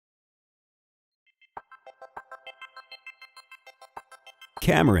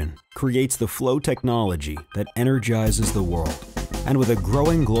Cameron creates the flow technology that energizes the world. And with a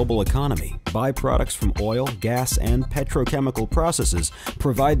growing global economy, byproducts from oil, gas, and petrochemical processes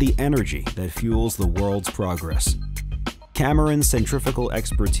provide the energy that fuels the world's progress. Cameron's centrifugal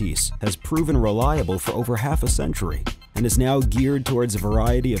expertise has proven reliable for over half a century and is now geared towards a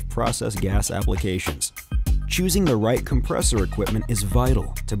variety of process gas applications. Choosing the right compressor equipment is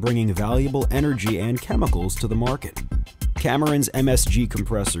vital to bringing valuable energy and chemicals to the market. Cameron's MSG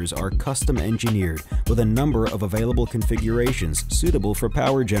compressors are custom engineered with a number of available configurations suitable for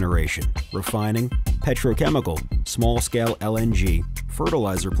power generation, refining, petrochemical, small-scale LNG,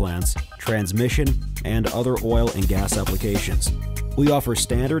 fertilizer plants, transmission, and other oil and gas applications. We offer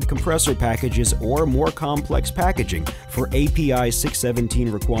standard compressor packages or more complex packaging for API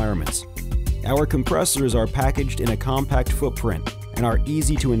 617 requirements. Our compressors are packaged in a compact footprint and are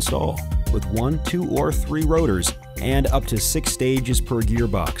easy to install, with 1, 2, or 3 rotors and up to 6 stages per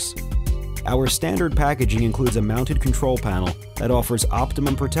gearbox. Our standard packaging includes a mounted control panel that offers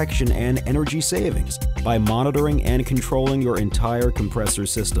optimum protection and energy savings by monitoring and controlling your entire compressor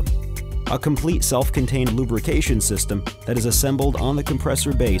system. A complete self-contained lubrication system that is assembled on the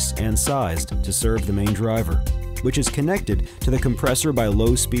compressor base and sized to serve the main driver, which is connected to the compressor by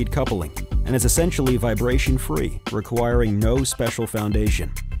low-speed coupling and is essentially vibration-free, requiring no special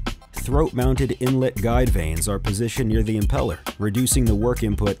foundation. Throat-mounted inlet guide vanes are positioned near the impeller, reducing the work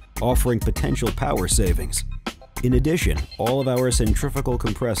input, offering potential power savings. In addition, all of our centrifugal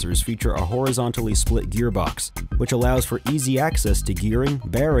compressors feature a horizontally split gearbox, which allows for easy access to gearing,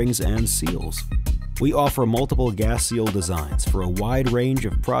 bearings, and seals. We offer multiple gas seal designs for a wide range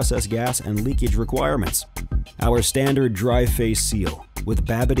of process gas and leakage requirements. Our standard dry face seal, with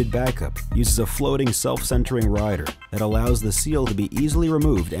babbited backup, uses a floating self-centering rider that allows the seal to be easily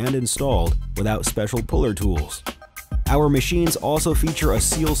removed and installed without special puller tools. Our machines also feature a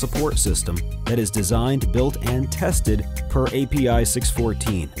seal support system that is designed, built, and tested per API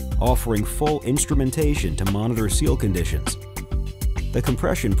 614, offering full instrumentation to monitor seal conditions. The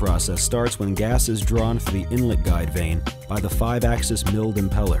compression process starts when gas is drawn through the inlet guide vane by the 5-axis milled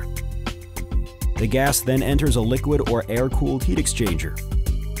impeller. The gas then enters a liquid or air-cooled heat exchanger.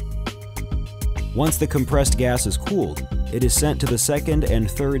 Once the compressed gas is cooled, it is sent to the second and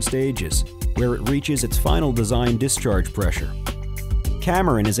third stages, where it reaches its final design discharge pressure.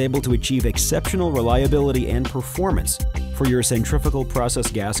 Cameron is able to achieve exceptional reliability and performance for your centrifugal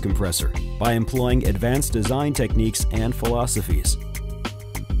process gas compressor by employing advanced design techniques and philosophies.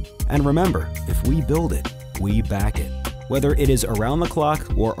 And remember, if we build it, we back it. Whether it is around the clock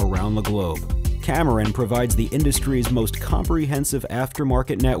or around the globe, Cameron provides the industry's most comprehensive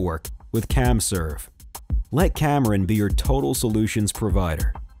aftermarket network with CamServe. Let Cameron be your total solutions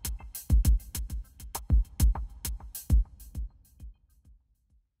provider.